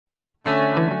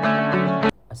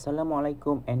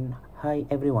Assalamualaikum and hi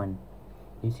everyone.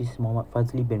 This is Muhammad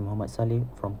Fazli bin Muhammad Saleh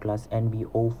from class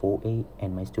NBO4A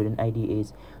and my student ID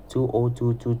is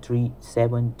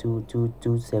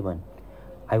 20223722227.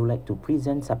 I would like to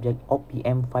present subject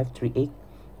OPM 538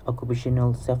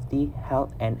 Occupational Safety,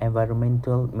 Health and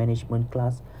Environmental Management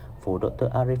class for Dr.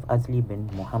 Arif Azli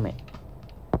bin Muhammad.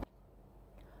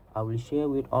 I will share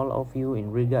with all of you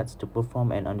in regards to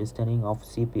perform an understanding of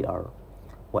CPR.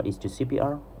 What is the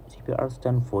CPR? CPR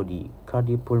stands for the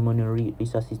cardiopulmonary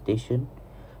resuscitation,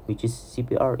 which is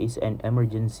CPR is an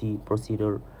emergency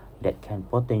procedure that can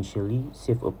potentially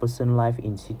save a person's life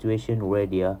in situation where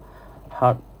their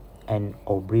heart and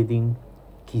or breathing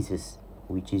ceases,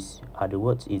 which is other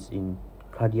words is in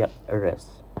cardiac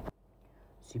arrest.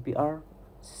 CPR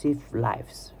save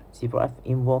lives. CPR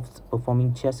involves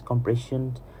performing chest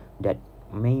compressions that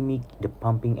mimic the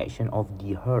pumping action of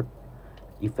the heart,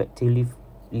 effectively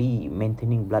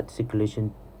maintaining blood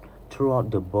circulation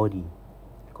throughout the body.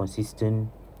 Consistent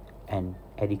and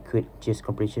adequate chest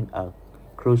compression are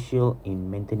crucial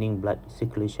in maintaining blood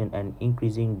circulation and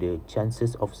increasing the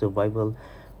chances of survival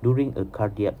during a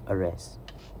cardiac arrest.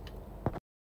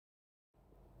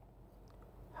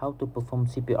 How to perform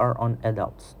CPR on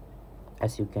adults?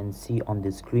 As you can see on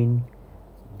the screen,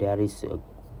 there is a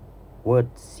word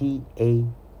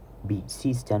CAB.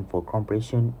 C stands for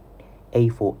compression, A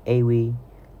for airway,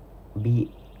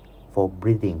 B for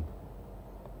breathing.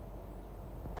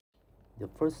 The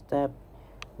first step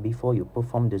before you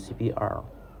perform the CPR,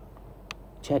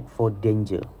 check for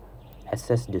danger.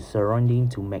 Assess the surrounding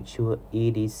to make sure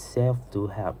it is safe to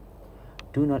help.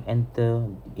 Do not enter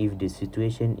if the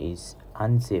situation is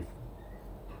unsafe.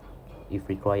 If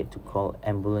required to call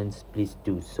ambulance, please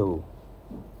do so.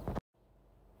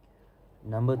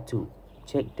 Number 2,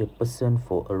 check the person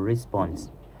for a response.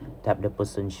 Tap the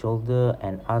person's shoulder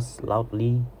and ask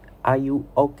loudly, "Are you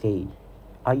okay?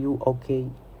 Are you okay?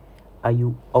 Are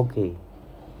you okay?"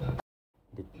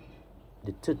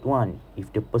 The third one,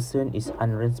 if the person is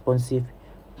unresponsive,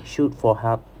 shoot for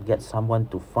help, get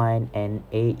someone to find an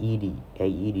AED.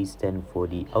 AED stands for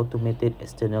the Automated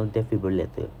External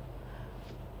Defibrillator.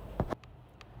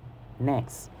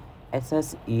 Next,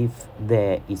 assess if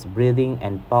there is breathing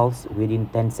and pulse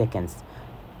within 10 seconds.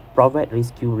 Provide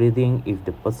rescue breathing if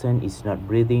the person is not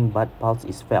breathing but pulse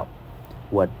is felt.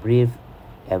 What breathe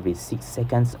every 6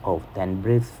 seconds or 10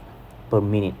 breaths per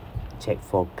minute. Check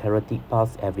for carotid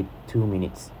pulse every 2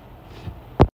 minutes.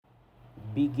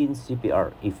 Begin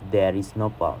CPR if there is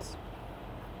no pulse.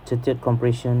 Third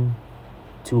compression,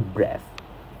 2 breath.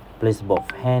 Place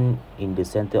both hands in the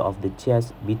center of the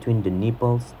chest between the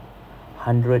nipples.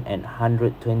 100 and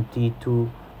 122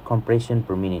 compression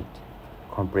per minute.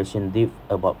 Compression depth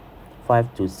about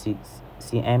 5 to 6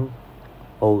 cm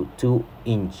or 2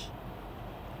 inch.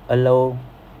 Allow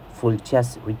full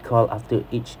chest recall after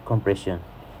each compression.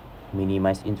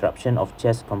 Minimize interruption of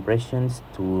chest compressions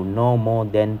to no more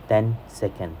than 10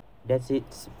 seconds. That's it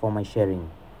for my sharing.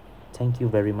 Thank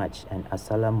you very much and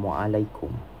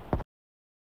Assalamualaikum.